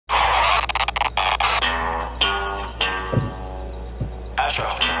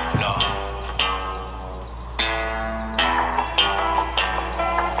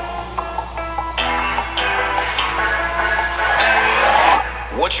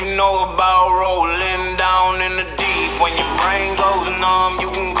you know about rolling down in the deep? When your brain goes numb, you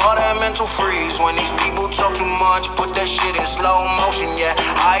can call that mental freeze. When these people talk too much, put that shit in slow motion. Yeah,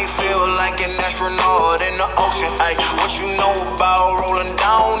 I feel like an astronaut in the ocean. Ay, what you know about rolling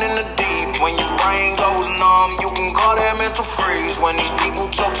down in the deep? When your brain goes numb, you can call that mental freeze. When these people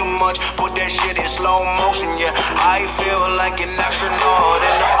talk too much, put that shit in slow motion. Yeah, I feel like an astronaut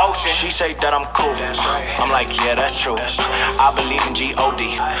in the ocean. She say that I'm cool, I'm like, yeah, that's true. I believe in G-O-D,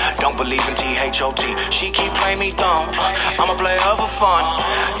 don't believe in T-H-O-T. She keep playing me dumb, I'm a player for fun.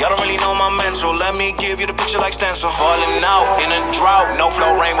 Y'all don't really know my mental, let me give you the picture like stencil. Falling out in a drought, no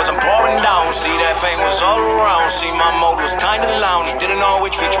flow rain wasn't pouring down. See, that pain was all around, see my mode was kinda lounge. Didn't know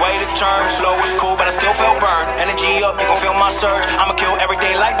which way to turn, flow was cool but I still felt burned. Energy up, you gon' feel my surge, I'ma kill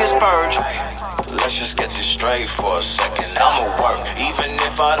everything like this purge. Let's just get this straight for a second. I'ma work, even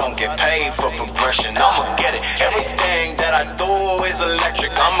if I don't get paid for progression. I'ma get it, everything that I do is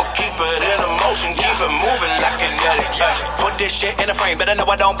electric. I'ma keep it in motion, keep it moving like kinetic. Yeah. Put this shit in a frame, better know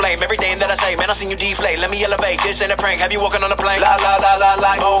I don't blame everything that I say. Man, I seen you deflate, let me elevate. This ain't a prank, have you walking on a plane? La la la la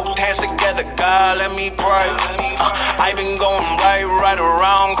la. Both hands together, God, let me pray. I been going right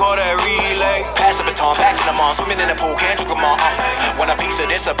around, call that relay. Pass the baton, back to the mall, swimming in the pool, can't drink them all. When a piece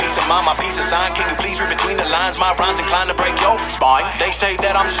of this, a piece of mine, my piece of sign. Can you please read between the lines? My rhymes inclined to break your spine. They say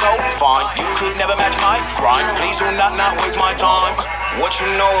that I'm so fine, you could never match my grind. Please do not waste my time. What you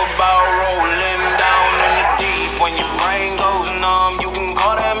know about rolling down in the deep? When your brain goes numb, you can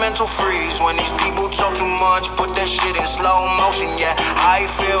call that mental freeze. When these people talk too much, put that shit in slow motion. Yeah, I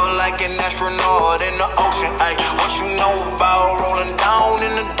feel like an astronaut in the ocean. Ay, what you know about rolling down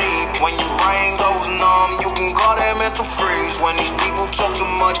in the deep? When your brain goes numb, you can call that mental freeze. When these people talk too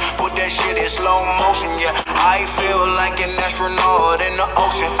much, put that shit in slow motion. Yeah, I feel like an astronaut in the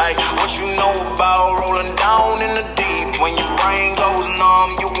ocean. Ay, what you know about rolling down in the deep? When your brain goes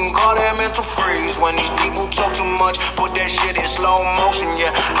numb, you can call that mental freeze. When these people talk too much, put that shit in slow motion. Yeah,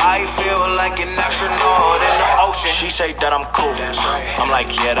 I feel like an astronaut in the ocean. She say that I'm cool, I'm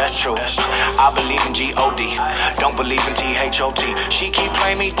like, yeah, that's true. I believe in G-O-D, don't believe in T-H-O-T. She keep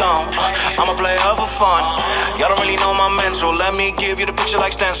playing me dumb, I'm a player for fun. Y'all don't really know my mental, let me give you the picture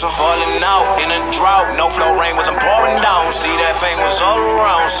like stencil. Falling out in a drought, no flow rain wasn't pouring down. See, that pain was all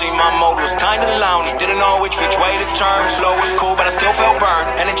around, see my mode was kinda lounge. Didn't know which way to turn, flow was cool but I still felt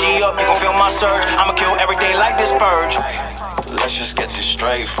burned. Energy up, you gon' feel my surge, I'ma kill everything like this purge. Let's just get this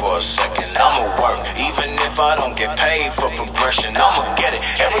straight for a second. I'ma work, even if I don't get paid for progression. I'ma get it,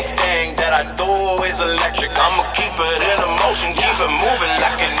 everything that I do is electric. I'ma keep it in motion, keep it moving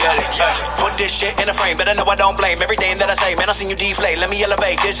like kinetic. Yeah. Put this shit in a frame, better know I don't blame everything that I say. Man, I seen you deflate, let me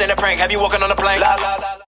elevate. This ain't a prank, have you walking on a plane? La la la.